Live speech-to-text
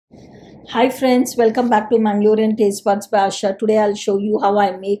Hi friends, welcome back to Mangalorean Taste Buds by Asha. Today I'll show you how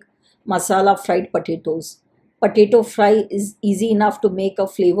I make masala fried potatoes. Potato fry is easy enough to make a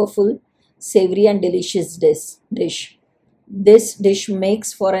flavorful, savory and delicious dish. This dish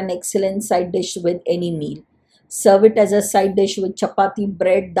makes for an excellent side dish with any meal. Serve it as a side dish with chapati,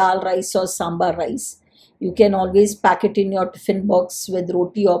 bread, dal-rice or sambar-rice. You can always pack it in your tiffin box with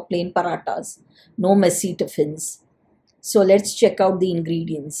roti or plain parathas. No messy tiffins. So let's check out the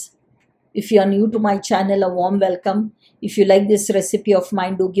ingredients. If you are new to my channel, a warm welcome. If you like this recipe of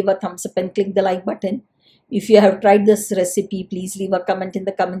mine, do give a thumbs up and click the like button. If you have tried this recipe, please leave a comment in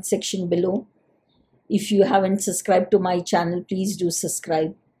the comment section below. If you haven't subscribed to my channel, please do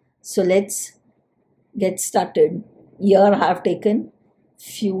subscribe. So let's get started. Here I have taken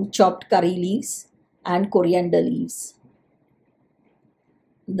few chopped curry leaves and coriander leaves.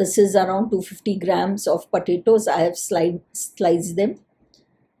 This is around 250 grams of potatoes. I have sliced them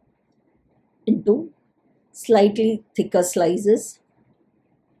into slightly thicker slices.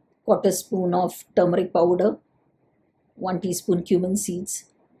 Quarter spoon of turmeric powder, 1 teaspoon cumin seeds,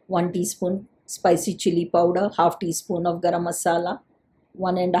 1 teaspoon spicy chili powder, half teaspoon of garam masala,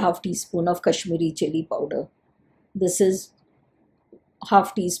 1.5 teaspoon of Kashmiri chili powder. This is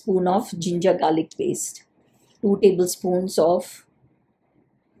half teaspoon of ginger garlic paste, 2 tablespoons of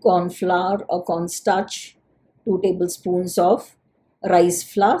cornflour or cornstarch, 2 tablespoons of rice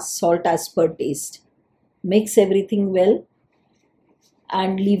flour, salt as per taste. Mix everything well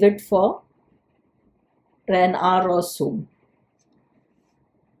and leave it for an hour or so.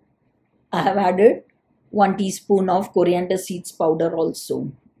 I have added 1 teaspoon of coriander seeds powder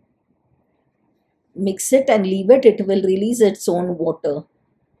also. Mix it and leave it. It will release its own water.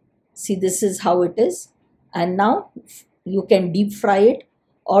 See, this is how it is. And now you can deep fry it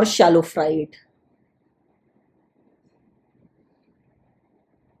or shallow fry it.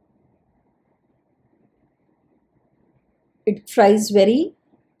 It fries very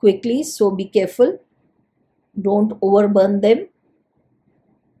quickly, so be careful. Don't overburn them,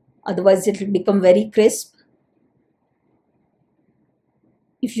 otherwise it will become very crisp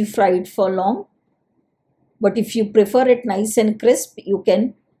if you fry it for long. But if you prefer it nice and crisp, you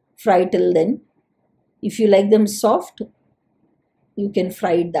can fry till then. If you like them soft, you can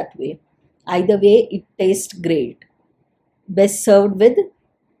fry it that way. Either way, it tastes great. Best served with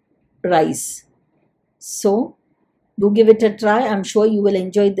rice. So do give it a try. I'm sure you will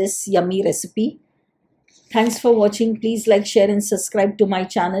enjoy this yummy recipe. Thanks for watching. Please like, share and subscribe to my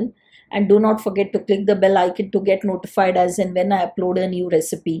channel. And do not forget to click the bell icon to get notified as and when I upload a new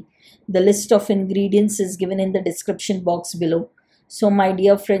recipe. The list of ingredients is given in the description box below. So my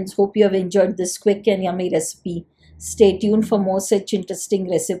dear friends, hope you have enjoyed this quick and yummy recipe. Stay tuned for more such interesting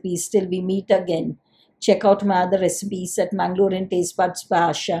recipes till we meet again. Check out my other recipes at Mangalorean Taste Buds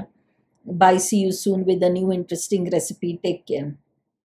by Asha. Bye. See you soon with a new interesting recipe. Take care.